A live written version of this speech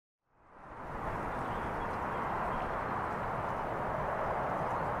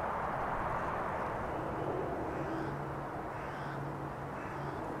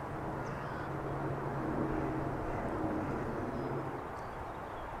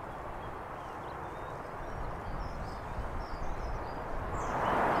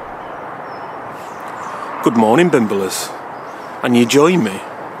Good morning, Bimblers, and you join me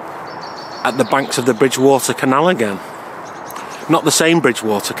at the banks of the Bridgewater Canal again. Not the same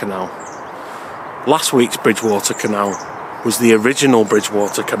Bridgewater Canal. Last week's Bridgewater Canal was the original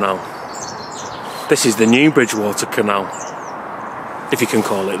Bridgewater Canal. This is the new Bridgewater Canal, if you can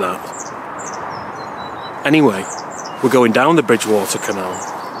call it that. Anyway, we're going down the Bridgewater Canal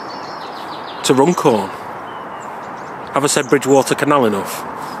to Runcorn. Have I said Bridgewater Canal enough?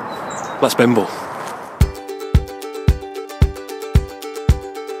 Let's bimble.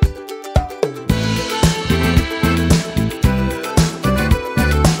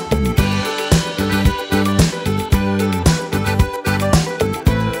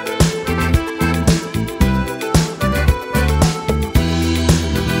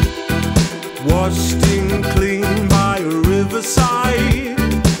 Washed in clean by a riverside.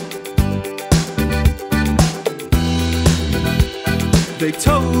 They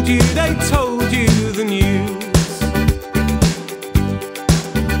told you the news.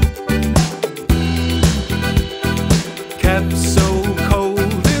 Kept so cold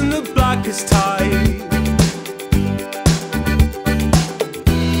in the blackest tide.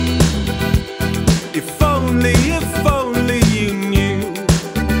 If only you knew.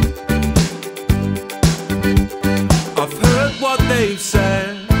 I've heard what they've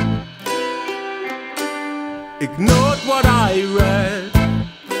said, ignored what I read,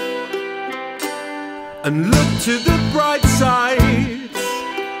 and looked to the bright side.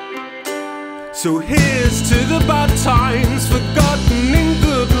 So here's to the bad times, forgotten in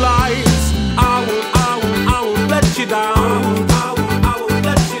good lives. I won't let you down.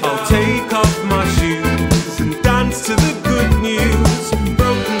 I'll take off my shoes and dance to the good news.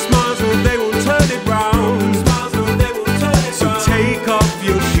 Broken smiles, well, they won't turn it round. So take off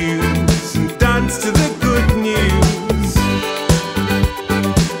your shoes and dance to the good news.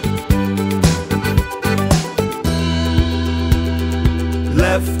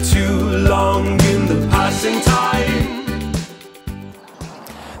 Left too long in the passing time.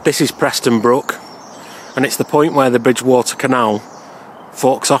 This is Preston Brook, and it's the point where the Bridgewater Canal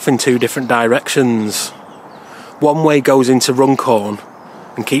forks off in two different directions. One way goes into Runcorn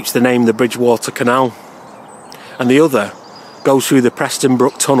and keeps the name the Bridgewater Canal, and the other goes through the Preston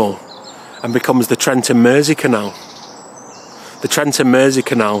Brook Tunnel and becomes the Trent and Mersey Canal. The Trent and Mersey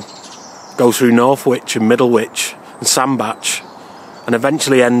Canal goes through Northwich and Middlewich and Sandbach and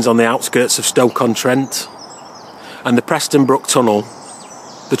eventually ends on the outskirts of Stoke-on-Trent. And the Preston Brook Tunnel,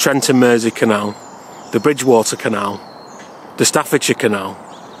 the Trent and Mersey Canal, the Bridgewater Canal, the Staffordshire Canal,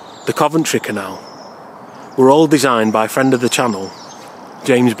 the Coventry Canal were all designed by a friend of the channel,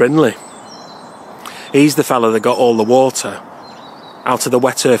 James Brindley. He's the fella that got all the water out of the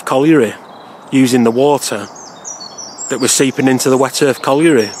wet earth colliery, using the water that was seeping into the wet earth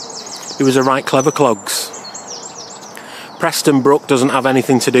colliery. He was a right clever clogs. Preston Brook doesn't have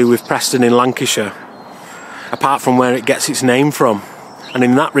anything to do with Preston in Lancashire, apart from where it gets its name from, and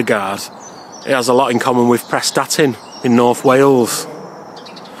in that regard it has a lot in common with Prestatyn in North Wales.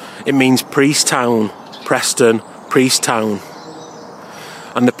 It means priest town, Preston, priest town.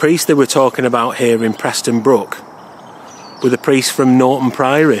 And the priest they were talking about here in Preston Brook were the priests from Norton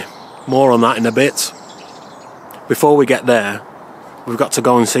Priory. More on that in a bit. Before we get there, we've got to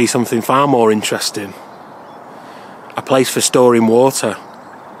go and see something far more interesting. A place for storing water,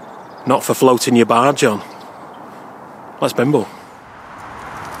 not for floating your barge on. Let's bimble.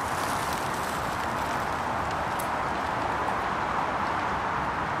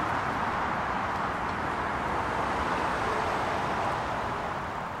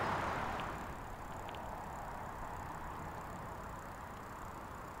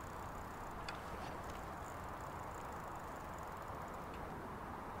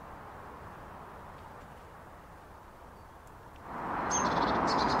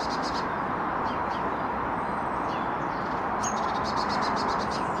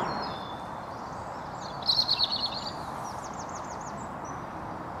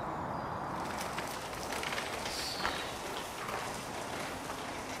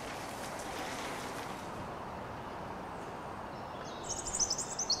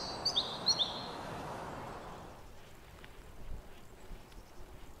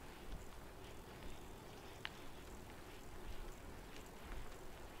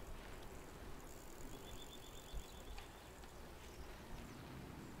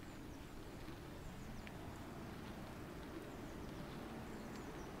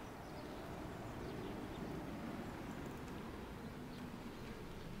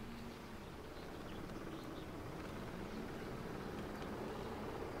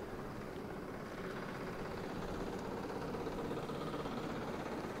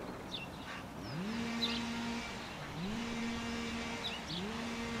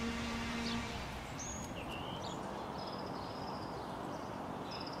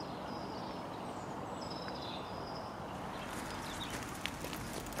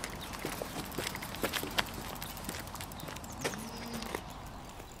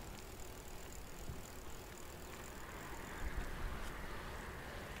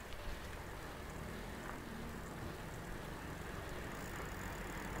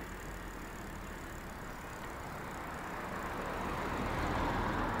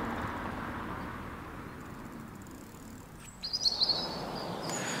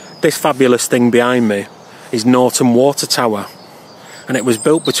 This fabulous thing behind me is Norton Water Tower, and it was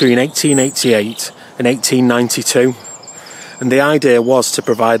built between 1888 and 1892, and the idea was to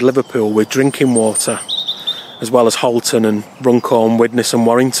provide Liverpool with drinking water, as well as Halton and Runcorn, Widnes and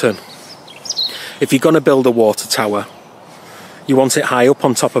Warrington. If you're going to build a water tower, you want it high up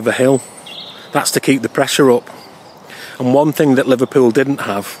on top of a hill. That's to keep the pressure up. And one thing that Liverpool didn't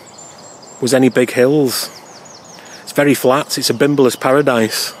have was any big hills. It's very flat, it's a Bimbler's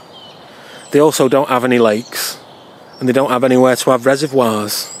paradise. They also don't have any lakes, and they don't have anywhere to have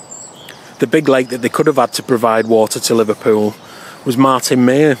reservoirs. The big lake that they could have had to provide water to Liverpool was Martin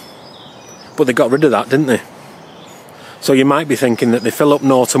Mere, but they got rid of that, didn't they? So you might be thinking that they fill up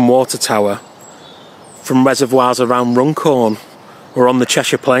Norton Water Tower from reservoirs around Runcorn or on the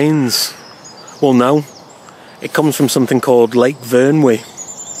Cheshire Plains. Well, no, it comes from something called Lake Vyrnwy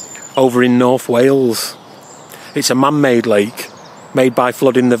over in North Wales. It's a man-made lake made by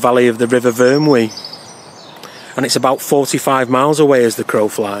flooding the valley of the River Vyrnwy, and it's about 45 miles away as the crow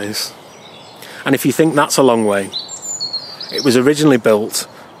flies. And if you think that's a long way, it was originally built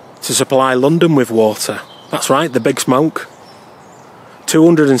to supply London with water. That's right, the Big Smoke.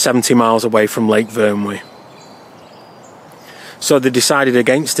 270 miles away from Lake Vyrnwy. So they decided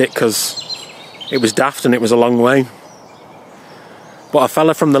against it because it was daft and it was a long way. But a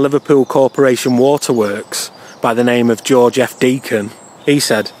fella from the Liverpool Corporation Waterworks by the name of George F. Deacon, he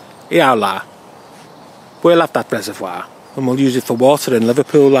said, "Yeah, la, we'll have that reservoir and we'll use it for water in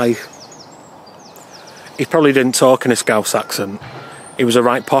Liverpool, like." He probably didn't talk in a Scouse accent. He was a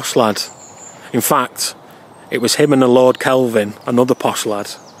right posh lad. In fact, it was him and a Lord Kelvin, another posh lad,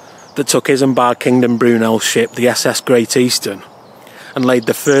 that took Isambard Kingdom Brunel's ship, the SS Great Eastern, and laid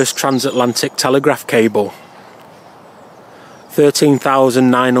the first transatlantic telegraph cable.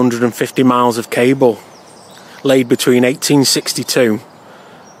 13,950 miles of cable, laid between 1862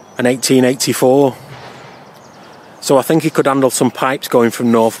 and 1884. So I think he could handle some pipes going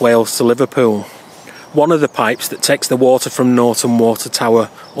from North Wales to Liverpool. One of the pipes that takes the water from Norton Water Tower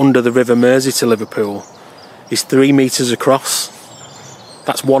under the River Mersey to Liverpool is 3 metres across.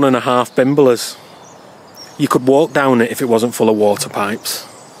 That's 1.5 Bimblers. You could walk down it if it wasn't full of water pipes.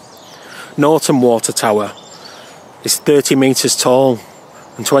 Norton Water Tower is 30 metres tall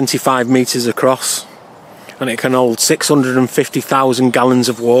and 25 metres across, and it can hold 650,000 gallons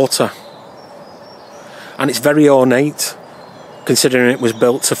of water. And it's very ornate, considering it was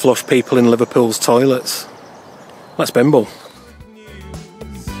built to flush people in Liverpool's toilets. Let's Bimble.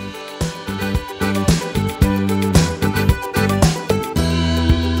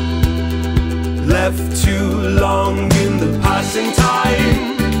 Left too long in the passing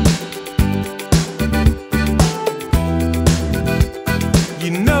time.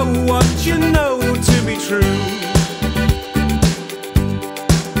 You know what you know to be true.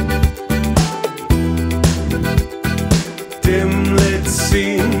 Dim lit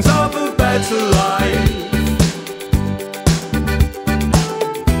scenes of a better life.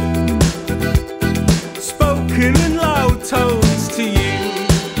 Spoken in loud tones to you.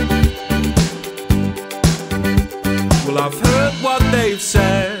 Well, I've heard what they've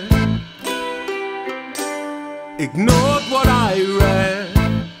said, ignored what I read,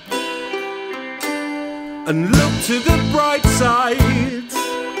 and looked to the bright side.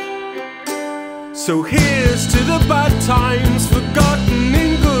 So here's to the bad times forgotten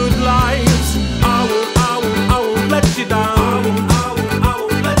in good lives. I will let you down. I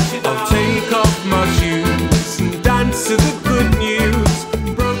will let you down. I'll take off my shoes and dance to the good news.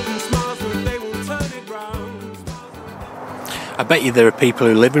 Broken smiles, but they will turn it round. I bet you there are people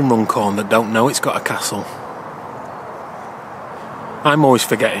who live in Runcorn that don't know it's got a castle. I'm always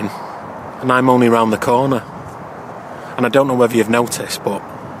forgetting, and I'm only round the corner. And I don't know whether you've noticed, but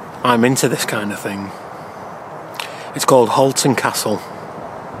I'm into this kind of thing. It's called Halton Castle,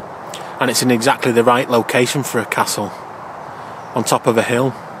 and it's in exactly the right location for a castle, on top of a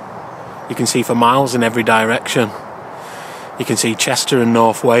hill. You can see for miles in every direction. You can see Chester and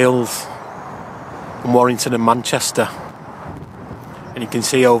North Wales, and Warrington and Manchester, and you can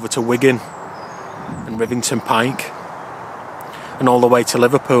see over to Wigan and Rivington Pike, and all the way to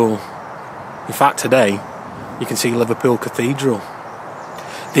Liverpool. In fact, today you can see Liverpool Cathedral.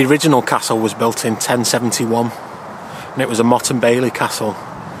 The original castle was built in 1071, and it was a Motte and Bailey castle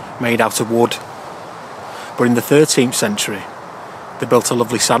made out of wood. But in the 13th century, they built a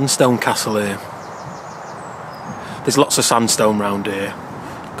lovely sandstone castle here. There's lots of sandstone round here,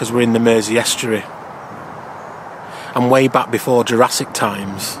 because we're in the Mersey estuary. And way back before Jurassic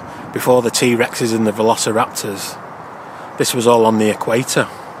times, before the T-Rexes and the Velociraptors, this was all on the equator.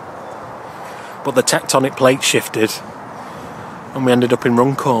 But the tectonic plates shifted, and we ended up in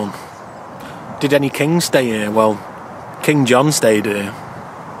Runcorn. Did any kings stay here? Well, King John stayed here.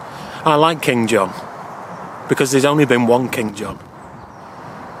 I like King John because there's only been one King John,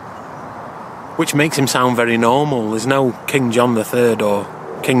 which makes him sound very normal. There's no King John III or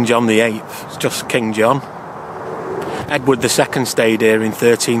King John VIII, it's just King John. Edward II stayed here in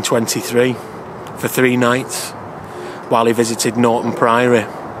 1323 for 3 nights while he visited Norton Priory.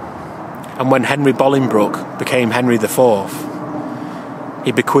 And when Henry Bolingbroke became Henry IV,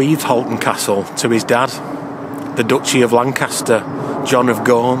 he bequeathed Halton Castle to his dad, the Duchy of Lancaster, John of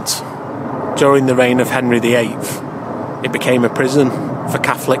Gaunt. During the reign of Henry VIII, it became a prison for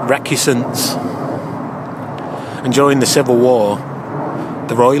Catholic recusants. And during the Civil War,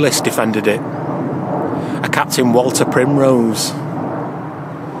 the Royalists defended it. A Captain Walter Primrose.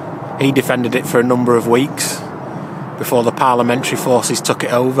 He defended it for a number of weeks before the parliamentary forces took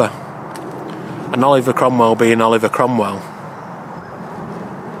it over. And Oliver Cromwell, being Oliver Cromwell,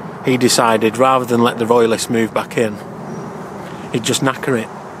 he decided rather than let the Royalists move back in, he'd just knacker it.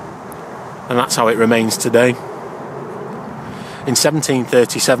 And that's how it remains today. In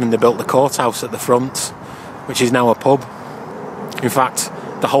 1737 they built the courthouse at the front, which is now a pub. In fact,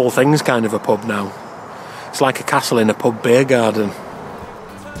 the whole thing's kind of a pub now. It's like a castle in a pub beer garden.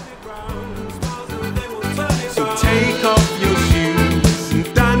 So take off your shoes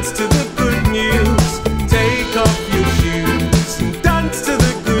and dance to the good news. Take off your shoes and dance to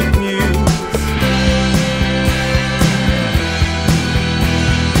the good news.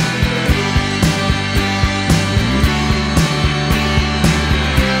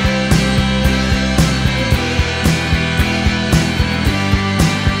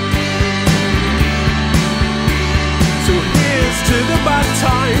 So here's to the bad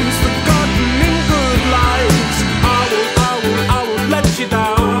times, forgotten in good lives. I will let you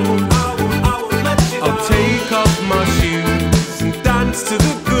down. I'll take off my shoes and dance to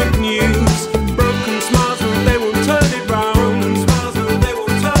the good news. Broken smiles, but they won't turn it round.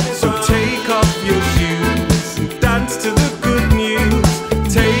 So take off your shoes and dance to the good news.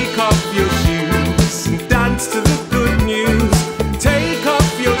 Take off your shoes and dance to the good news. Take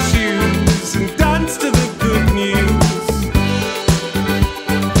off your shoes and dance to the good news.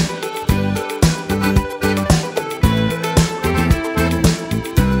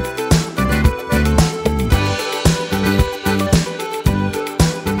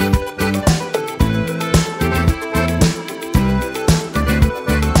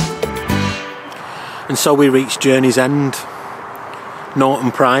 And so we reached Journey's End,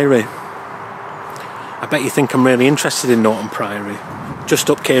 Norton Priory. I bet you think I'm really interested in Norton Priory, just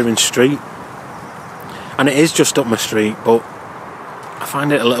up Kieran Street. And it is just up my street, but I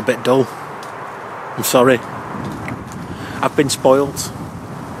find it a little bit dull. I'm sorry. I've been spoilt.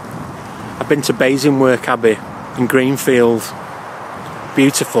 I've been to Basingwork Abbey in Greenfield.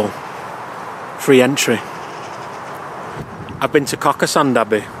 Beautiful. Free entry. I've been to Cockersand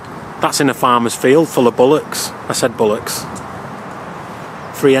Abbey. That's in a farmer's field full of bullocks. I said bullocks.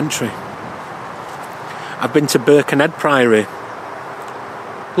 Free entry. I've been to Birkenhead Priory.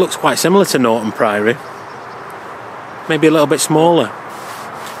 Looks quite similar to Norton Priory. Maybe a little bit smaller.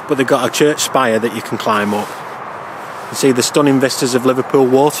 But they've got a church spire that you can climb up and see the stunning vistas of Liverpool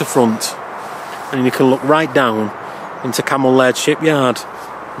waterfront. And you can look right down into Camel Laird shipyard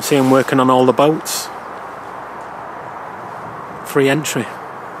and see them working on all the boats. Free entry.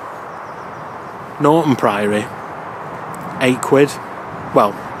 Norton Priory, £8.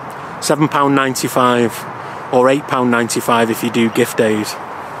 Well, £7.95 or £8.95 if you do gift aid,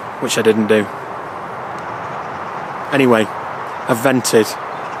 which I didn't do. Anyway, I've vented.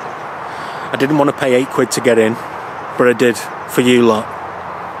 I didn't want to pay £8 to get in, but I did for you lot.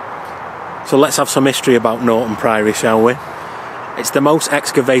 So let's have some history about Norton Priory, shall we? It's the most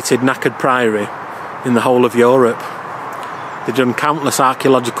excavated knackered priory in the whole of Europe. They've done countless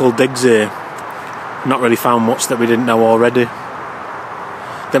archaeological digs here. Not really found much that we didn't know already.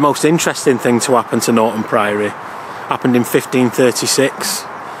 The most interesting thing to happen to Norton Priory happened in 1536.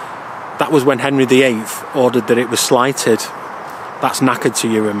 That was when Henry VIII ordered that it was slighted. That's knackered to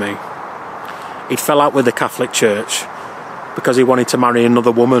you and me. He'd fell out with the Catholic Church because he wanted to marry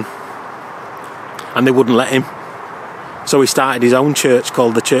another woman, and they wouldn't let him. So he started his own church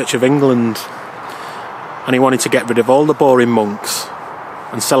called the Church of England, and he wanted to get rid of all the boring monks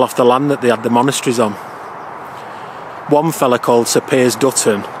and sell off the land that they had the monasteries on. One fella called Sir Piers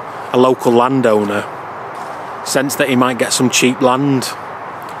Dutton, a local landowner, sensed that he might get some cheap land.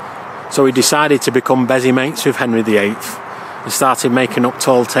 So he decided to become busy mates with Henry VIII and started making up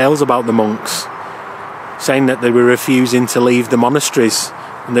tall tales about the monks, saying that they were refusing to leave the monasteries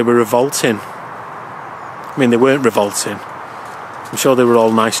and they were revolting. I mean, they weren't revolting. I'm sure they were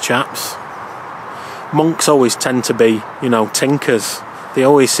all nice chaps. Monks always tend to be, you know, tinkers. They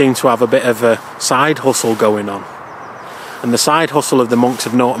always seem to have a bit of a side hustle going on. And the side hustle of the monks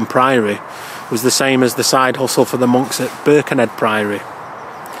of Norton Priory was the same as the side hustle for the monks at Birkenhead Priory.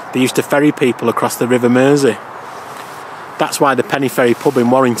 They used to ferry people across the River Mersey. That's why the Penny Ferry pub in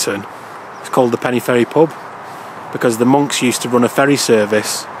Warrington is called the Penny Ferry pub, because the monks used to run a ferry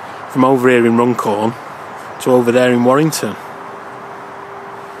service from over here in Runcorn to over there in Warrington.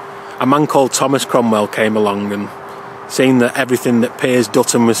 A man called Thomas Cromwell came along and, seeing that everything that Piers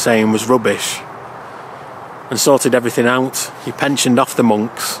Dutton was saying was rubbish, and sorted everything out. He pensioned off the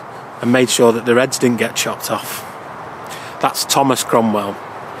monks and made sure that their heads didn't get chopped off. That's Thomas Cromwell,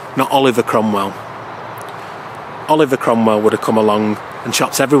 not Oliver Cromwell. Oliver Cromwell would have come along and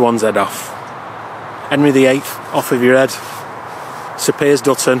chopped everyone's head off. Henry VIII, off with your head. Sir Piers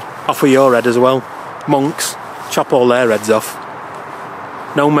Dutton, off with your head as well. Monks, chop all their heads off.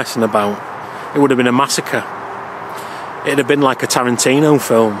 No messing about. It would have been a massacre. It'd have been like a Tarantino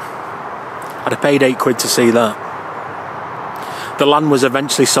film. I'd have paid £8 to see that. The land was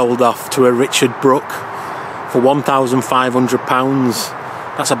eventually sold off to a Richard Brook for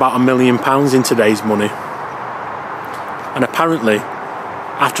 £1,500. That's about £1 million in today's money. And apparently,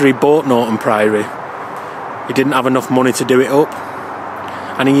 after he bought Norton Priory, he didn't have enough money to do it up,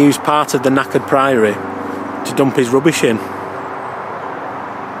 and he used part of the knackered priory to dump his rubbish in,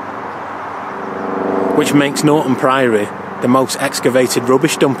 which makes Norton Priory the most excavated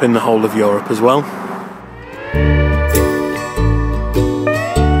rubbish dump in the whole of Europe as well.